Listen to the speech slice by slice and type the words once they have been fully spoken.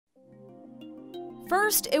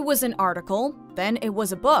First, it was an article, then it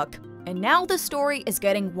was a book, and now the story is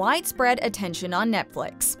getting widespread attention on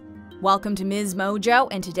Netflix. Welcome to MsMojo,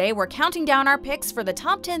 and today we're counting down our picks for the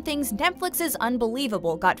top 10 things Netflix's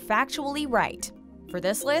Unbelievable got factually right. For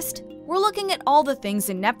this list, we're looking at all the things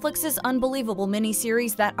in Netflix's Unbelievable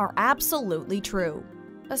miniseries that are absolutely true.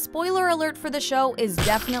 A spoiler alert for the show is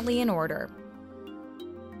definitely in order.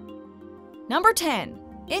 Number 10.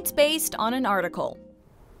 It's based on an article.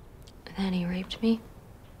 Then he raped me?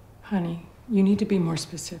 Honey, you need to be more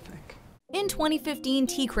specific. In 2015,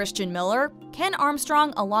 T. Christian Miller, Ken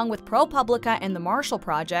Armstrong, along with ProPublica and the Marshall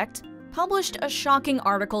Project, published a shocking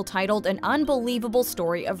article titled An Unbelievable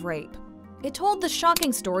Story of Rape. It told the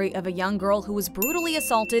shocking story of a young girl who was brutally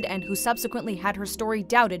assaulted and who subsequently had her story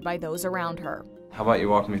doubted by those around her. How about you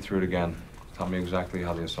walk me through it again? Tell me exactly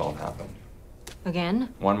how the assault happened.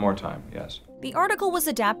 Again? One more time, yes. The article was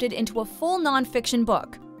adapted into a full nonfiction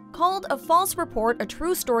book called A False Report: A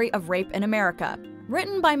True Story of Rape in America,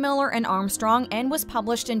 written by Miller and Armstrong and was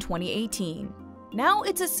published in 2018. Now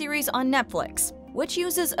it's a series on Netflix, which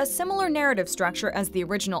uses a similar narrative structure as the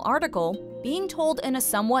original article, being told in a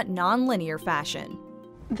somewhat non-linear fashion.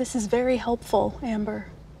 This is very helpful, Amber.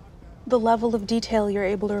 The level of detail you're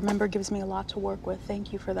able to remember gives me a lot to work with.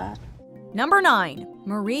 Thank you for that. Number 9.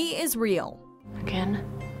 Marie is real. Again?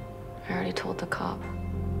 I already told the cop.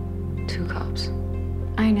 2 cops.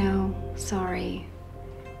 I know. Sorry.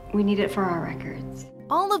 We need it for our records.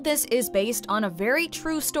 All of this is based on a very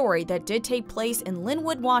true story that did take place in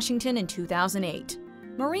Lynwood, Washington in 2008.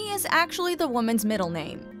 Marie is actually the woman's middle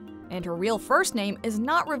name, and her real first name is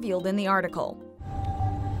not revealed in the article.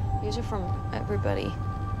 These are from everybody.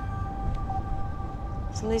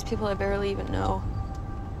 Some of these people I barely even know.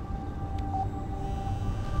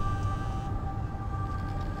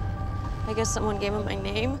 I guess someone gave him my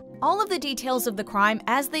name. All of the details of the crime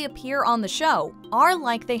as they appear on the show are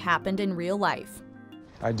like they happened in real life.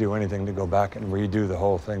 I'd do anything to go back and redo the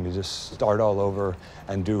whole thing, to just start all over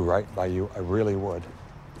and do right by you. I really would.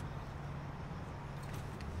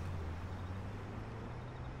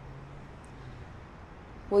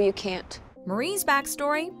 Well, you can't. Marie's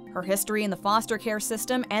backstory, her history in the foster care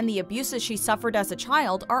system, and the abuses she suffered as a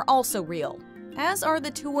child are also real, as are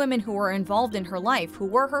the 2 women who were involved in her life who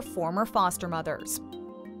were her former foster mothers.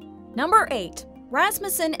 Number 8.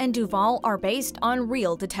 Rasmussen and Duvall are based on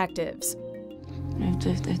real detectives.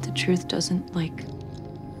 If the truth doesn't,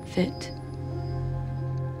 fit,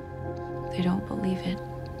 they don't believe it.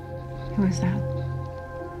 Who is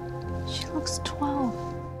that? She looks 12.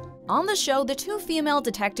 On the show, the 2 female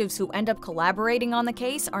detectives who end up collaborating on the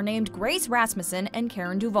case are named Grace Rasmussen and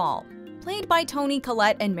Karen Duvall, played by Toni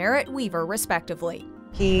Collette and Merritt Weaver, respectively.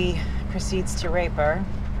 He proceeds to rape her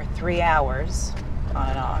for 3 hours, on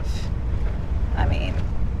and off. I mean,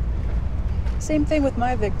 same thing with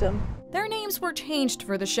my victim. Their names were changed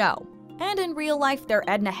for the show, and in real life they're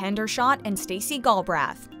Edna Hendershot and Stacey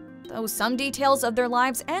Galbraith. Though some details of their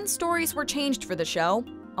lives and stories were changed for the show,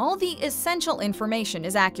 all the essential information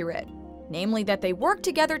is accurate, namely that they worked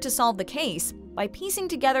together to solve the case by piecing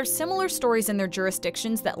together similar stories in their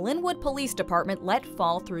jurisdictions that Lynwood Police Department let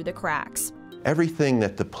fall through the cracks. Everything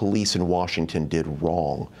that the police in Washington did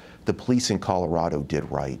wrong, the police in Colorado did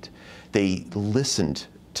right. They listened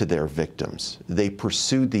to their victims. They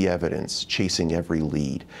pursued the evidence, chasing every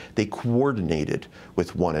lead. They coordinated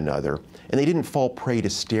with one another, and they didn't fall prey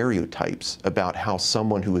to stereotypes about how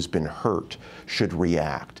someone who has been hurt should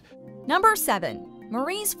react. Number 7.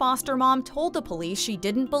 Marie's foster mom told the police she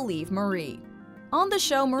didn't believe Marie. On the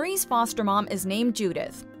show, Marie's foster mom is named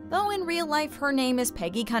Judith, though in real life her name is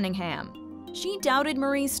Peggy Cunningham. She doubted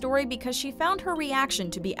Marie's story because she found her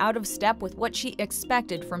reaction to be out of step with what she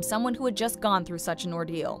expected from someone who had just gone through such an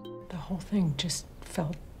ordeal. The whole thing just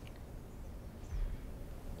felt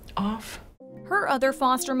off. Her other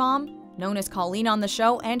foster mom, known as Colleen on the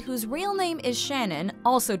show and whose real name is Shannon,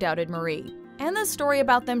 also doubted Marie. And the story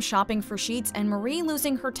about them shopping for sheets and Marie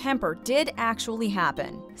losing her temper did actually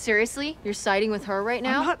happen. Seriously? You're siding with her right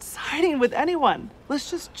now? I'm not siding with anyone.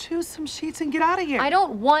 Let's just choose some sheets and get out of here. I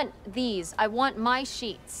don't want these. I want my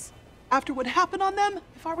sheets. After what happened on them,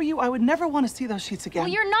 if I were you, I would never want to see those sheets again.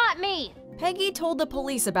 Well, you're not me! Peggy told the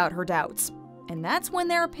police about her doubts, and that's when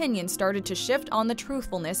their opinions started to shift on the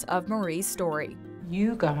truthfulness of Marie's story.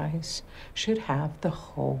 You guys should have the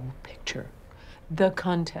whole picture, the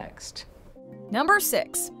context. Number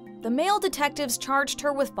 6. The male detectives charged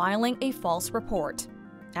her with filing a false report.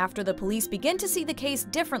 After the police begin to see the case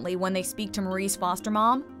differently when they speak to Marie's foster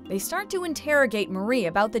mom, they start to interrogate Marie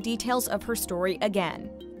about the details of her story again.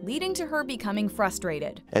 leading to her becoming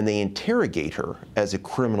frustrated. And they interrogate her as a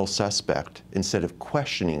criminal suspect instead of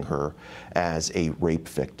questioning her as a rape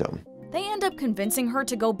victim. They end up convincing her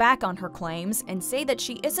to go back on her claims and say that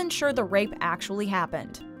she isn't sure the rape actually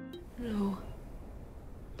happened. No.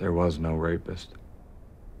 There was no rapist.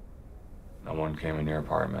 No one came in your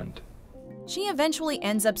apartment. She eventually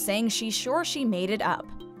ends up saying she's sure she made it up.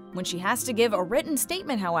 When she has to give a written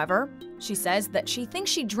statement, however, she says that she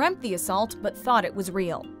thinks she dreamt the assault but thought it was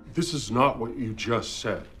real. This is not what you just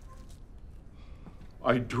said.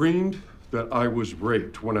 I dreamed that I was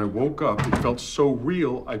raped. When I woke up, it felt so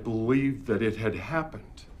real, I believed that it had happened.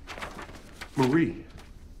 Marie,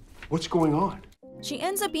 what's going on? She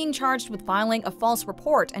ends up being charged with filing a false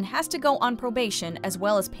report and has to go on probation as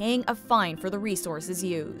well as paying a fine for the resources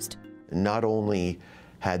used. Not only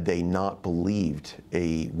had they not believed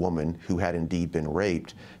a woman who had indeed been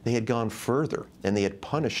raped, they had gone further and they had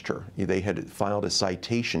punished her. They had filed a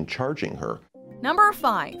citation charging her. Number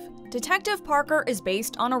 5. Detective Parker is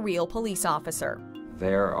based on a real police officer.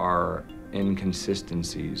 There are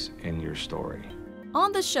inconsistencies in your story.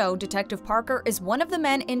 On the show, Detective Parker is one of the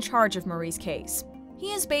men in charge of Marie's case.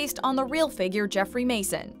 He is based on the real figure Jeffrey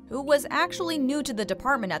Mason, who was actually new to the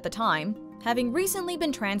department at the time, having recently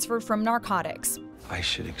been transferred from narcotics. I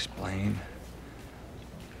should explain.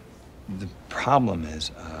 The problem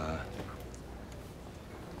is,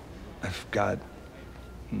 I've got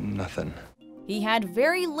nothing. He had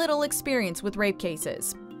very little experience with rape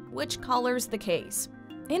cases, which colors the case.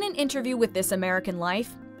 In an interview with This American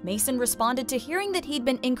Life, Mason responded to hearing that he'd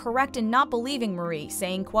been incorrect in not believing Marie,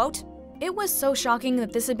 saying, quote, "It was so shocking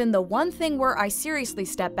that this had been the one thing where I seriously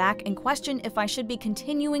stepped back and questioned if I should be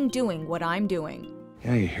continuing doing what I'm doing."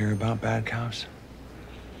 You know, you hear about bad cops.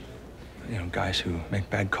 You know, guys who make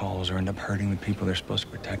bad calls or end up hurting the people they're supposed to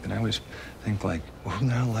protect. And I always think like, well, who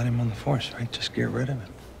the hell let him on the force, right? Just get rid of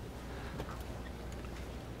him.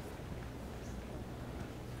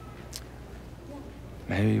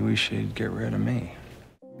 Maybe we should get rid of me.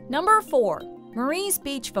 Number 4. Marie's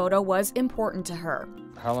beach photo was important to her.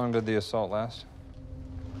 How long did the assault last?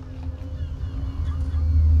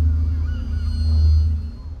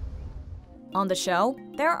 On the show,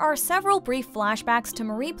 there are several brief flashbacks to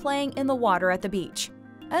Marie playing in the water at the beach,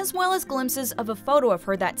 as well as glimpses of a photo of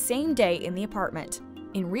her that same day in the apartment.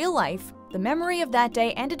 In real life, the memory of that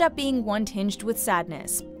day ended up being one tinged with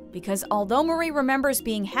sadness, because although Marie remembers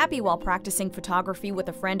being happy while practicing photography with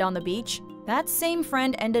a friend on the beach, that same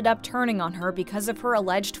friend ended up turning on her because of her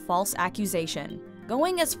alleged false accusation,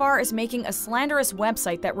 going as far as making a slanderous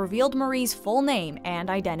website that revealed Marie's full name and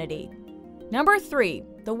identity. Number 3.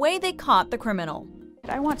 The way they caught the criminal.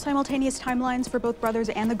 I want simultaneous timelines for both brothers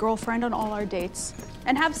and the girlfriend on all our dates.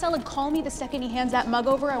 And have Selig call me the second he hands that mug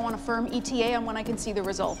over. I want a firm ETA on when I can see the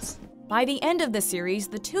results. By the end of the series,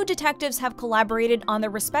 the two detectives have collaborated on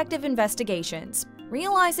their respective investigations,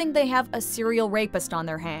 realizing they have a serial rapist on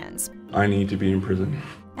their hands. I need to be in prison.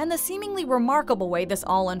 And the seemingly remarkable way this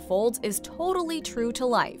all unfolds is totally true to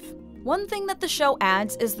life. One thing that the show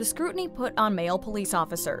adds is the scrutiny put on male police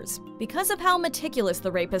officers, because of how meticulous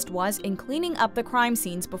the rapist was in cleaning up the crime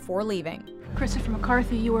scenes before leaving. Christopher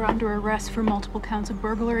McCarthy, you are under arrest for multiple counts of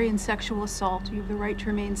burglary and sexual assault. You have the right to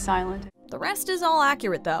remain silent. The rest is all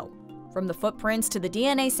accurate though. From the footprints to the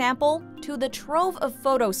DNA sample, to the trove of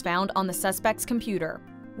photos found on the suspect's computer,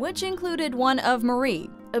 which included one of Marie,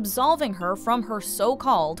 absolving her from her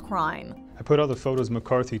so-called crime. I put all the photos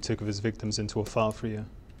McCarthy took of his victims into a file for you.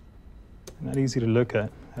 Not easy to look at.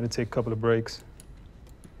 Had to take a couple of breaks.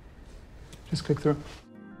 Just click through.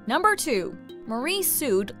 Number 2. Marie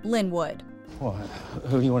sued Lynwood. Well,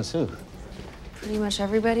 who do you want to sue? Pretty much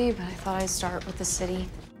everybody, but I thought I'd start with the city.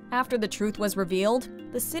 After the truth was revealed,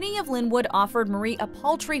 the city of Lynwood offered Marie a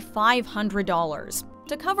paltry $500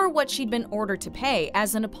 to cover what she'd been ordered to pay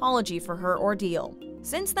as an apology for her ordeal.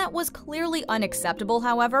 Since that was clearly unacceptable,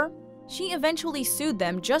 however, she eventually sued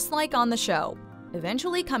them just like on the show,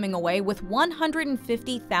 eventually coming away with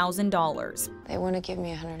 $150,000. They want to give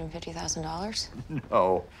me $150,000?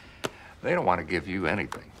 No, they don't want to give you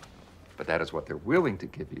anything. But that is what they're willing to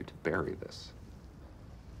give you to bury this.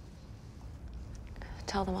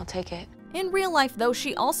 Tell them I'll take it. In real life, though,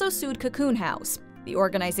 she also sued Cocoon House, the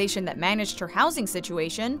organization that managed her housing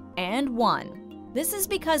situation, and won. This is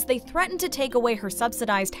because they threatened to take away her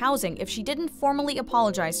subsidized housing if she didn't formally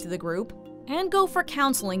apologize to the group and go for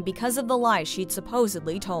counseling because of the lies she'd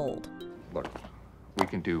supposedly told. Look, we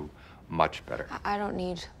can do much better. I don't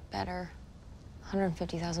need better.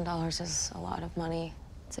 $150,000 is a lot of money.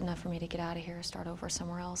 It's enough for me to get out of here, start over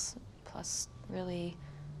somewhere else. Plus, really,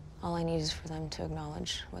 all I need is for them to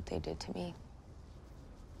acknowledge what they did to me.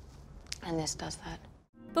 And this does that.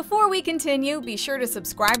 Before we continue, be sure to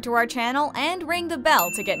subscribe to our channel and ring the bell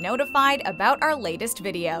to get notified about our latest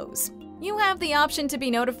videos. You have the option to be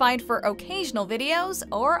notified for occasional videos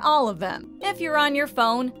or all of them. If you're on your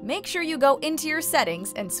phone, make sure you go into your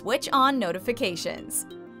settings and switch on notifications.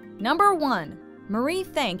 Number 1. Marie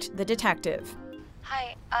thanked the detective.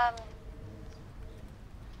 Hi, I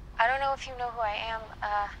don't know if you know who I am.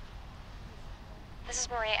 This is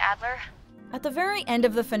Marie Adler. At the very end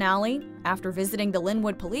of the finale, after visiting the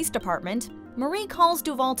Lynwood Police Department, Marie calls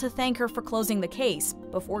Duvall to thank her for closing the case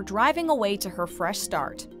before driving away to her fresh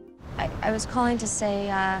start. I was calling to say,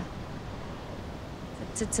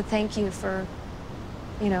 to thank you for,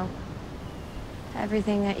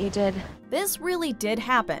 everything that you did. This really did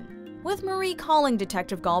happen, with Marie calling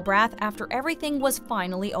Detective Galbraith after everything was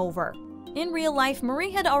finally over. In real life,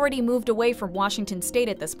 Marie had already moved away from Washington State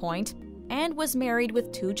at this point and was married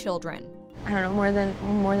with 2 children. I don't know, more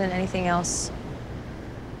than anything else.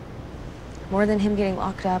 More than him getting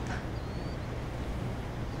locked up.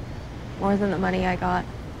 More than the money I got.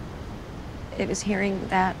 It was hearing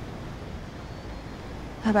that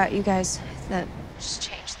about you guys that just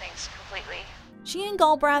changed things completely. She and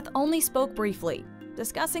Galbraith only spoke briefly,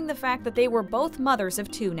 discussing the fact that they were both mothers of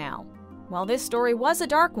 2 now. While this story was a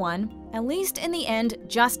dark one, at least in the end,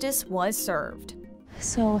 justice was served.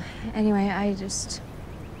 So, anyway, I just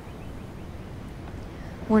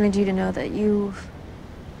wanted you to know that you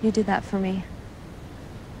did that for me.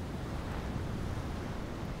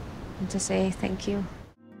 And to say thank you.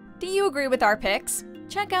 Do you agree with our picks?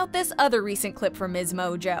 Check out this other recent clip from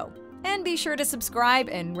MsMojo. And be sure to subscribe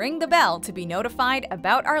and ring the bell to be notified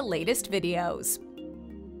about our latest videos.